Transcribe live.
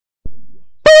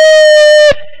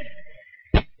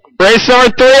Race number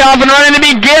 3 off and running the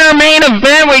beginner main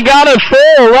event. We got a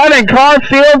full 11-car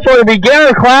field for the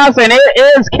beginner class, and it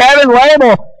is Kevin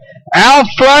Label out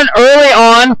front early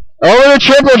on over the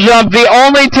triple jump. The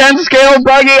only 10-scale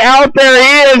buggy out there.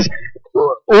 He is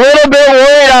a little bit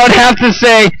worried, I would have to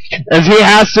say, as he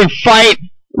has to fight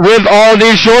with all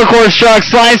these short course trucks,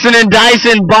 slicing and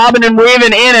dicing, bobbing and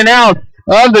weaving in and out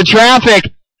of the traffic.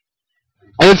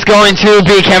 It's going to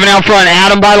be Kevin out front,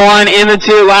 Adam by the line in the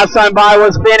 2. Last time by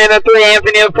was Finn in the 3,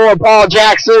 Anthony in the 4, Paul,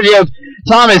 Jack, Sergio,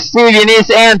 Thomas, Steve,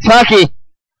 Eunice, and Tucky.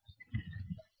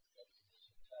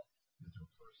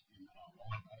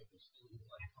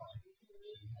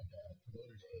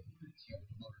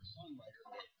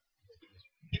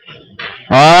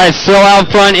 Alright, still out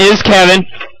front is Kevin.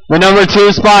 The number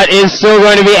 2 spot is still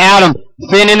going to be Adam.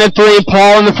 Finn in the 3,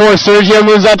 Paul in the 4, Sergio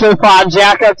moves up to the 5,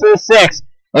 Jack up to the 6.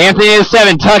 Anthony in the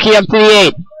 7, Tucky up to the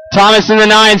 8, Thomas in the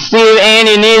 9, Steve and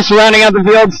Eunice rounding out the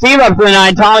field, Steve up to the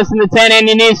 9, Thomas in the 10, and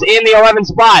Eunice in the 11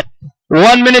 spot.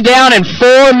 1 minute down and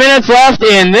 4 minutes left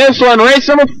in this one. Race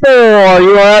number 4,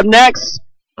 you are up next.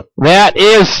 That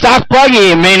is Stock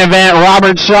Buggy main event.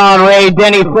 Robert, Sean, Ray,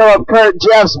 Denny, Philip, Kurt,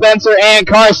 Jeff, Spencer, and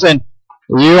Carson.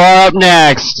 You are up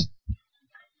next.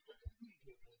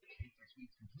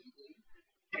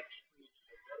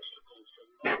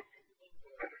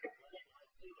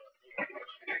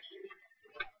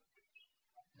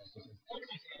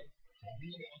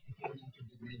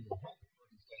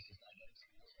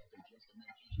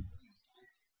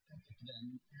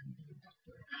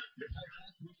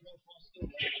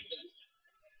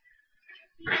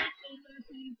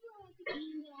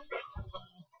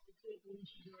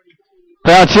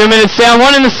 About 2 minutes down,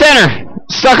 1 in the center,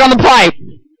 stuck on the pipe.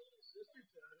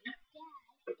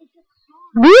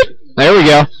 Whoop. There we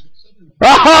go.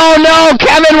 Oh no,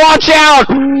 Kevin, watch out!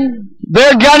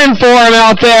 They're gunning for him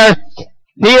out there.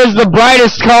 He is the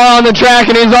brightest car on the track,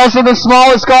 and he's also the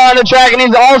smallest car on the track, and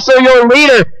he's also your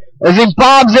leader as he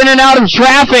bobs in and out of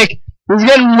traffic. He's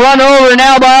getting run over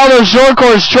now by all those short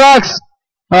course trucks.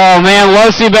 Oh man,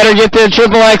 Losi better get their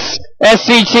Triple X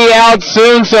SCT out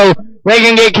soon so they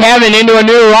can get Kevin into a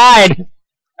new ride.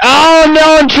 Oh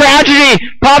no, tragedy!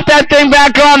 Pop that thing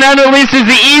back on. That at least is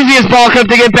the easiest ball cup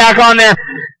to get back on there.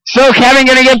 So Kevin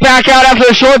gonna get back out after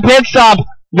a short pit stop.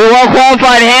 The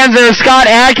well-qualified hands there, Scott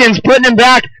Atkins putting him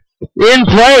back in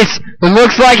place. It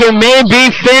looks like it may be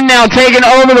Finn now taking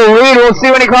over the lead. We'll see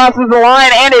when he crosses the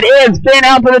line, and it is Finn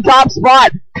out for the top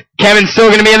spot. Kevin's still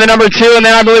going to be in the number 2, and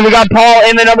then I believe we got Paul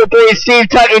in the number 3,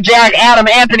 Steve, Tucky, Jack, Adam,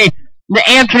 Anthony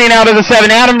now to the 7,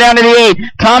 Adam down to the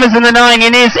 8, Thomas in the 9,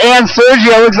 Eunice, and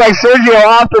Sergio. Looks like Sergio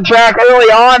off the track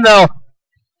early on, though.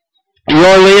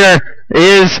 Your leader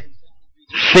is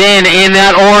Finn in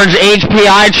that orange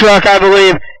HPI truck, I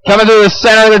believe. Coming through the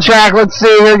center of the track. Let's see.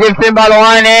 He'll get Finn by the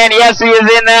line, and yes, he is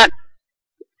in that.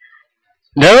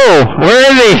 No, where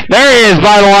is he? There he is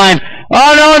by the line.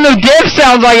 Oh no, and the diff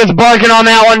sounds like it's barking on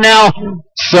that one now.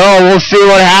 So we'll see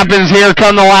what happens here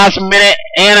come the last minute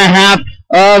and a half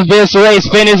of this race.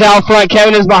 Finn is out front.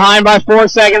 Kevin is behind by 4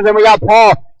 seconds, and we got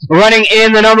Paul running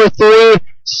in the number 3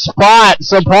 spot.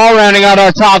 So Paul rounding out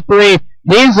our top 3.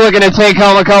 He's looking to take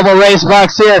home a couple race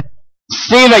bucks here.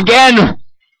 Steve again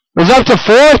was up to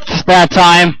 4th that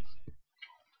time.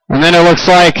 And then it looks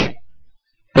like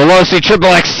the Losi Triple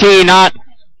XT not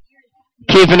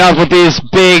keeping up with these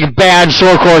big, bad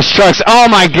short course trucks. Oh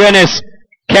my goodness.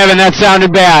 Kevin, that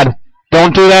sounded bad.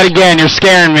 Don't do that again. You're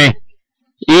scaring me.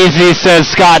 Easy, says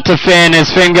Scott to Finn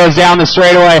as Finn goes down the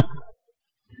straightaway.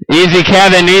 Easy,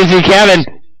 Kevin. Easy, Kevin.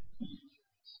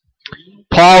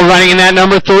 Paul running in that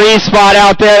number 3 spot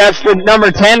out there. That's the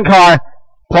number 10 car.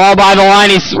 Paul by the line.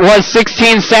 He was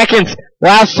 16 seconds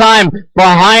last time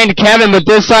behind Kevin, but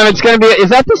this time it's going to be... Is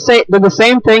that the same? Did the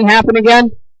same thing happen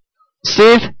again,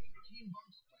 Steve?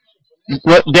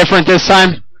 What different this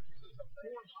time?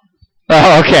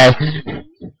 Oh, okay.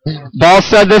 Ball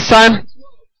stud this time?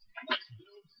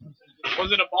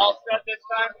 Was it a ball stud this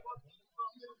time?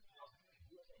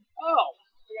 Oh,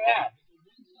 look at that.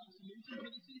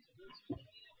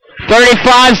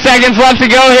 35 seconds left to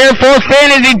go here for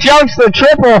Finn as he jumps the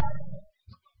triple.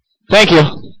 Thank you.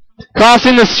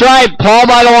 Crossing the stripe. Paul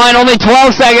by the line. Only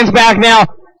 12 seconds back now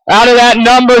out of that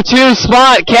number 2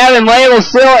 spot. Kevin Label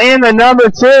still in the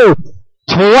number 2.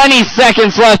 20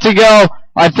 seconds left to go.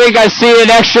 I think I see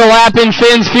an extra lap in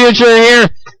Finn's future here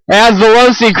as the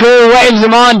Losi crew waves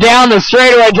him on down the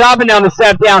straightaway, dropping down the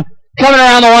step down, coming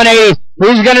around the 180.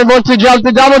 He's going to look to jump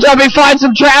the double jump. He finds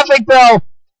some traffic, though.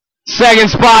 Second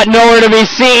spot, nowhere to be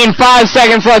seen. 5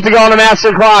 seconds left to go on the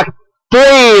master clock.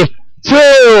 3,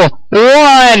 2,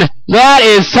 1. That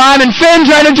is time. And Finn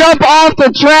trying to jump off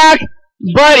the track,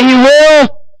 but he will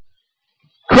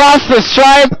cross the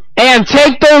stripe, and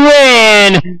take the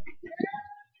win.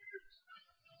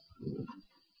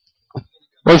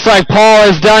 Looks like Paul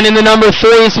is done in the number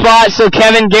 3 spot, so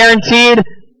Kevin guaranteed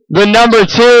the number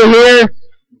 2 here.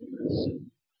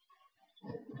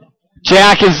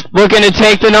 Jack is looking to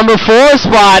take the number 4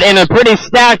 spot in a pretty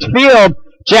stacked field.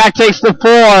 Jack takes the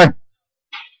 4.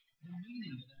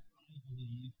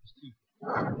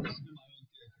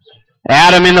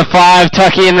 Adam in the 5,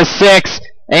 Tucky in the 6.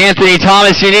 Anthony,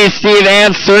 Thomas, Eunice, Steve,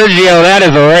 and Sergio. That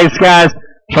is a race, guys.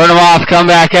 Turn them off, come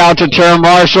back out to turn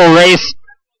Marshall, race.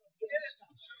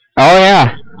 Oh,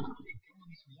 yeah.